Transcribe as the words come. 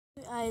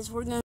Guys,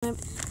 we're gonna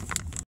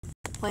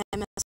play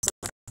MS.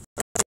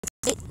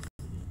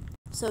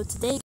 So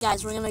today,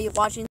 guys, we're gonna be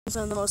watching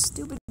some of the most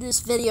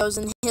stupidest videos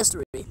in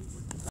history.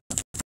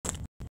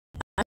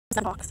 I'm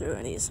gonna talk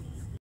through these.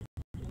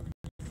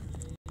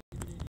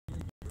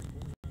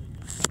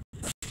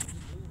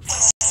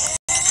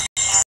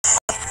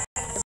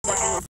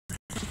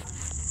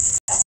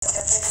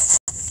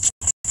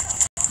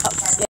 Oh,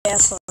 yeah,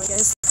 sorry,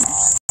 guys.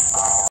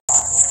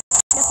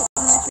 Guess I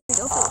didn't actually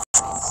go for the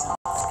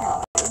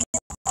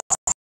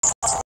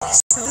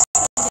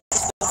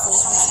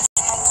screens. It's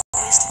kind of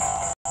weird.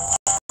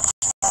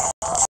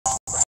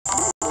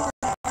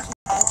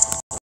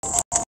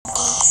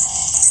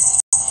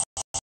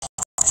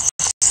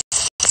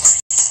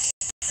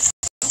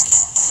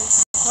 So,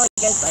 well,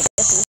 guys, I guess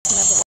this is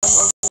another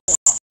one.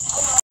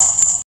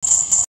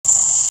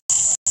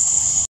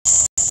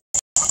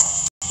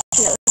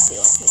 Yeah, let's see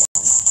what we want.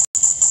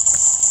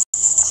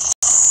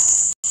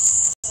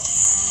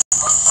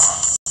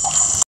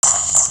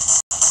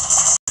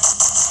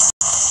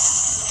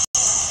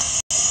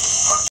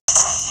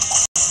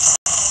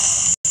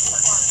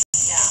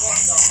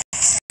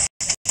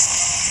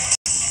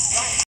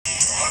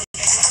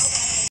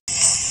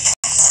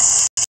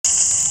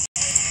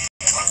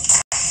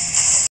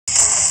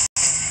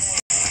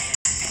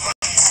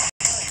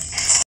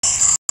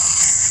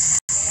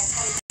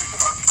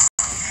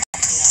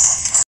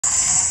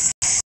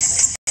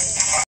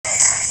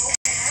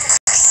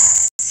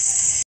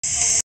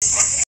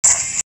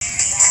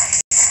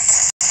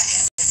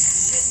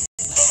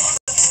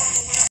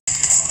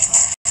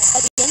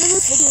 At the end of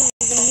this video,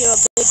 you're going to hear a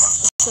big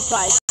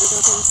surprise. You're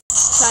going to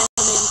try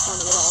to make fun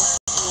of it all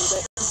a little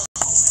bit.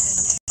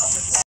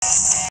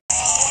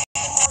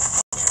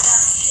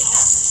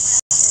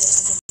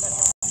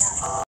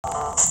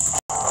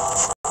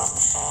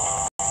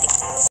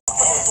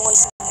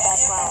 Voice in the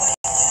background.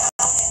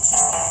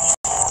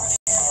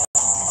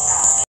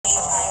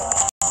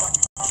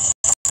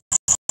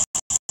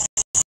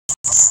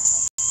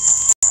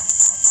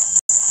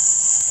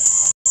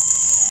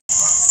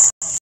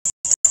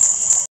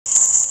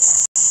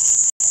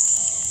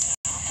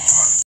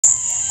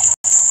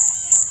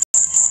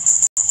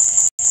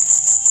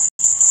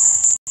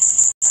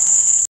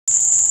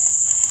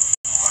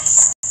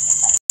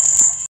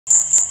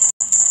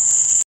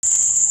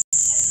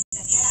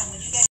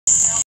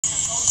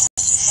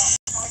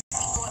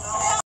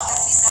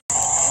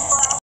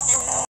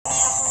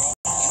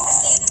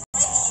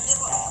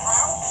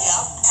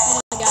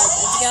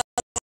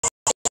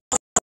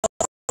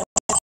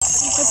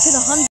 To the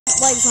 100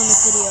 likes on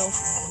this video.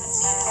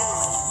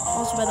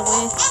 Also, by the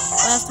way,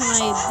 last time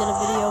I did a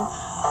video,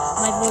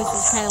 my voice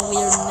was kind of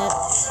weird in it,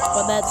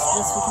 but that's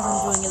just because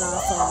I'm doing it on a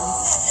phone.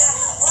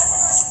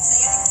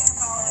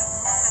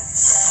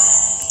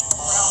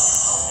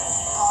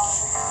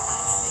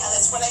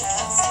 That's what I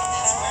kept saying.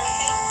 That's where it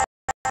came from.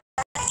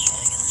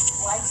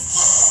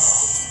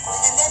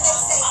 And then they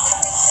say,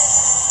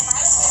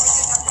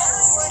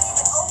 parents weren't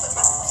even open,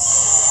 but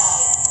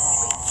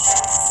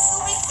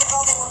 2 weeks ago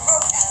they were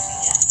protesting.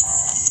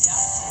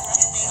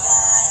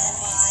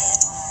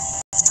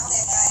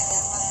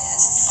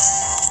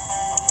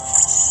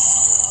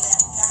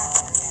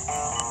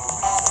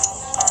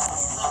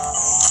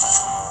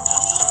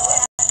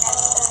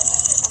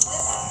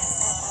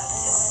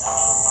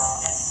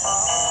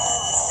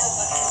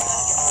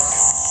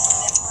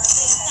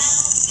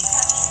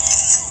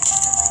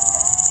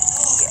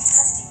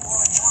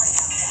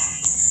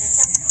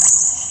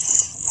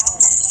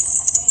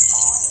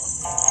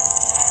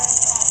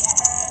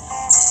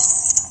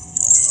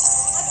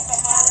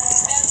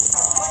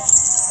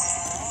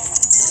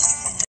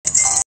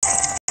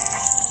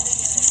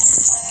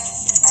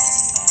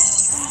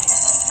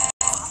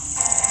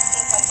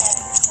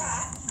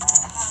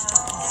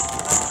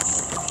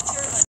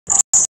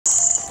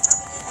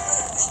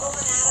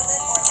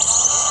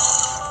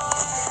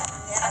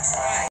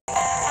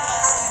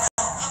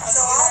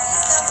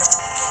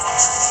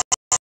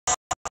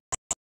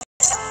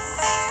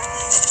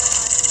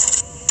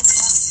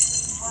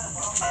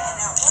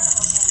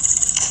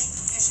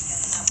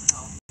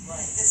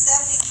 The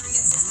 73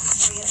 and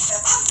 63 and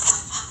 70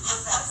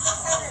 was that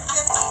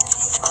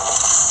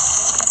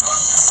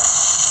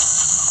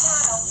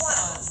 650 one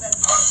of them said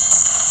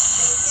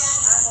they can,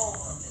 I'm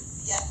over.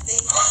 Yeah, they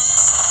can.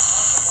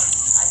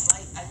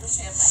 I wish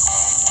I had my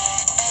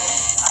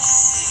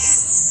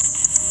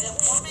the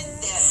woman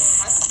that the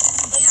president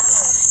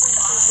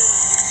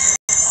I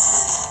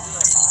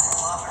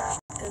love her.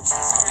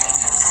 She's great.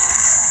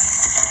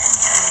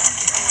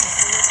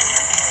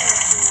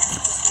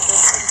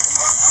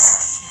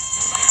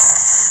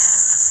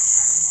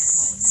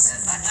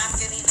 I'm not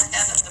getting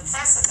ahead of the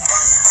precedent.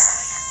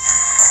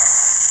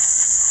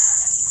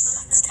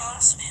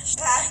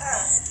 I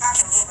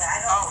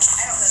don't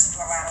listen to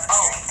a lot of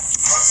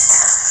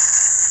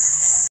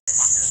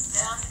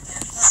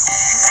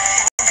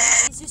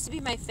These used to be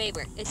my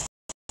favorite. It's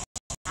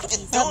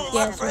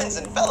my friends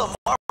and fellow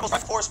Marvel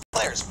Force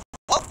players.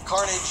 Well,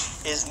 Carnage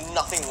is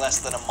nothing less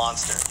than a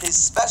monster. His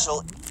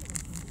special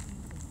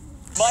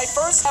My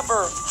first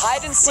ever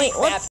hide and seek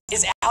map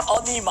is out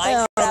on the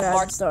Minecraft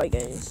market. Sorry,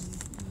 guys.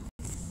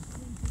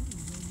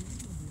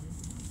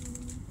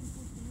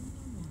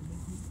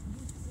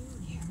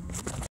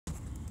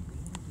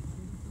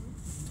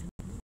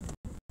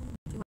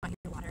 Do you want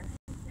your water?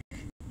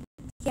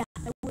 Yeah,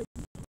 I would.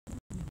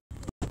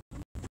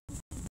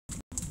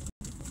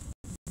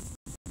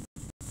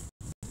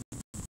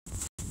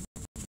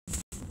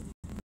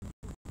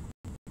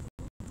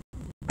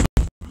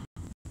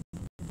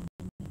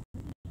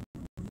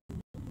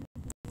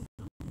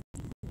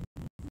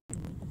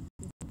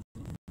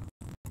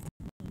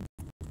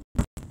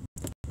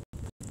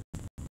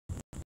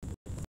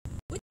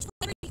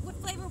 What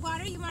flavor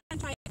water you want to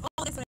try?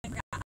 Oh, this one I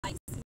forgot. Ice.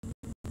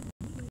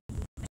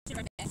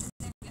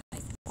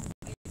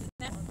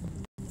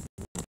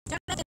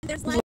 Jonathan,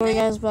 there's lemon. Sorry,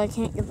 guys, but I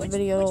can't get the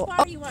video. Which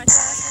water do you want?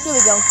 Here we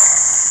go. You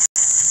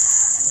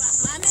want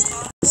lemon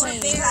or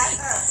berry?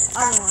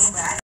 Other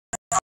one.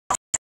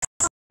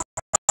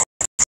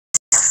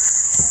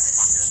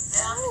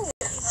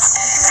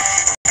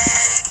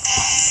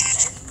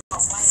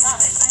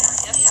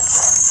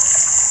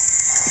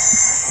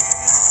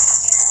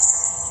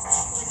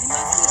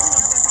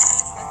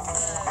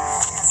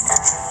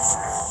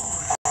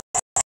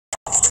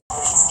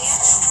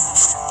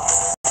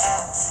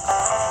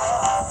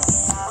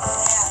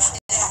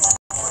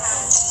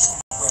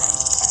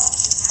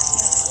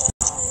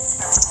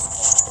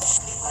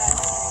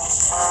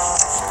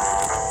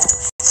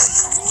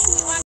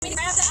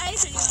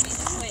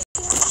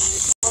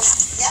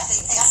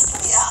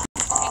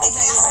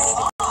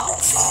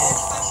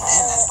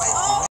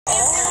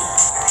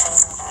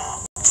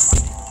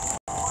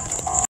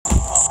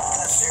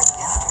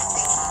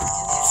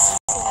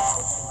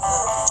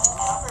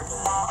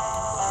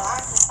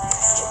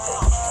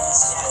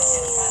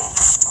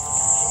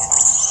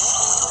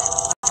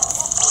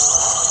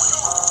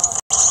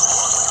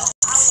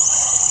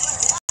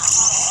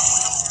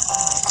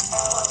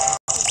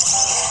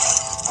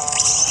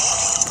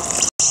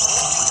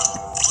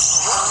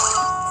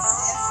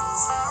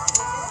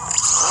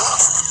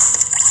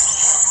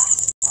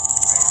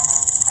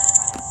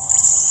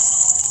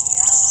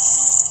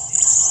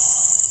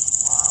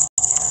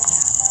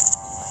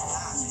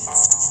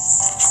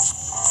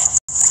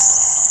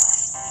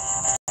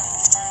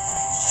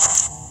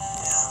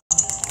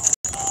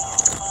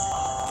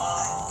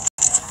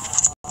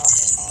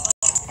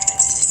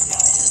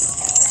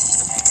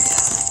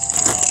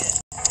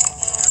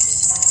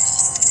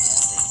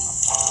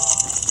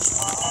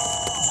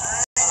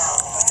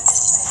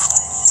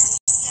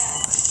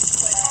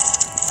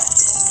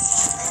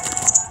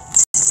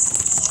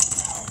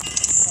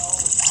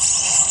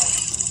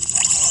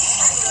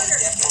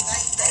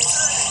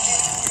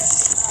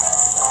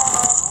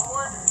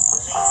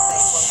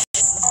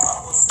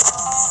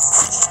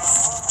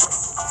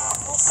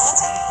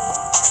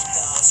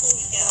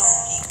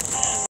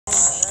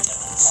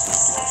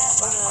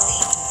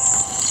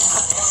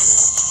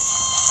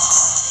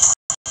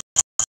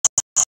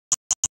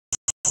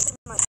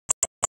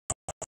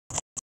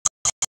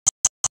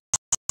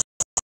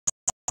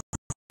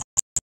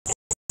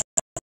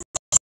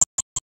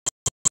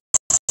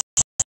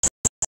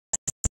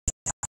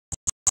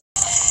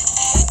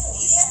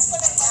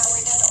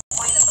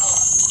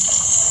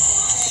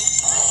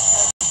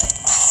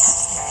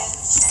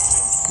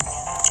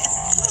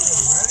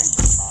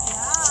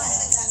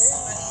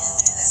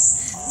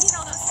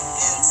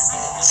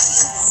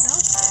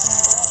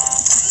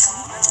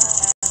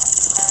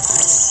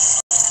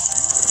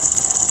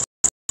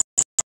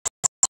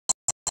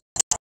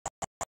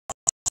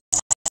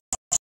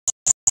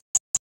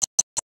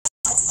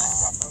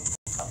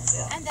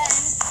 And then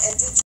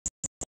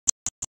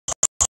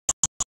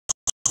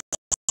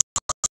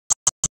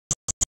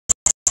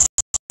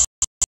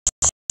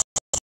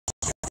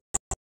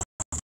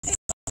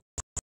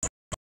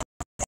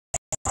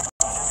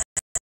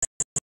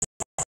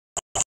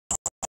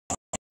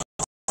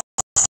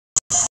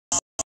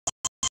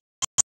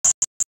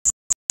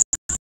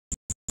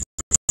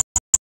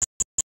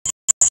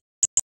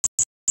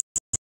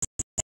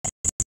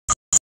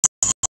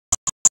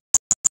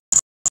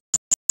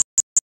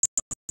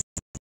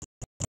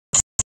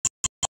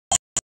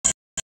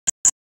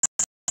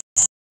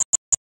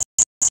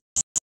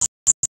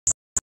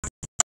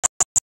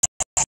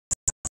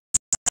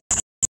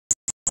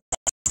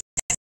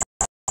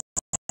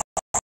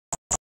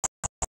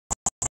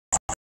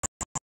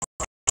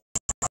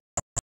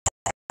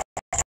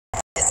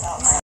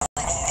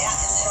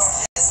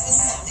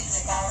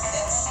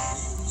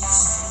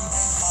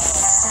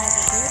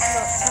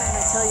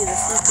Tell you the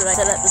secret I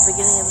said at the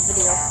beginning of the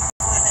video.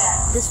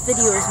 This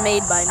video is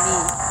made by me.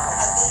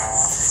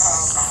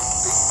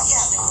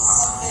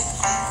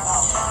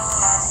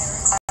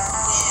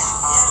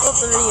 Both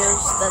the videos,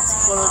 that's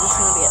what we're just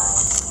gonna be at.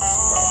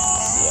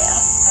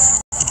 Yeah.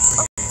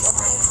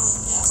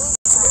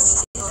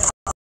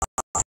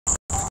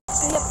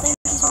 So yep, thank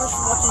you so much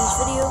for watching this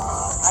video.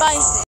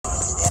 Bye.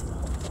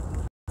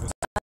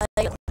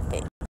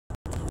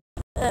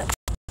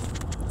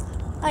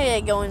 I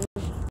gotta go and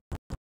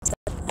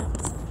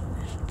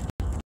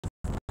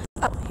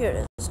Here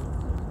it is.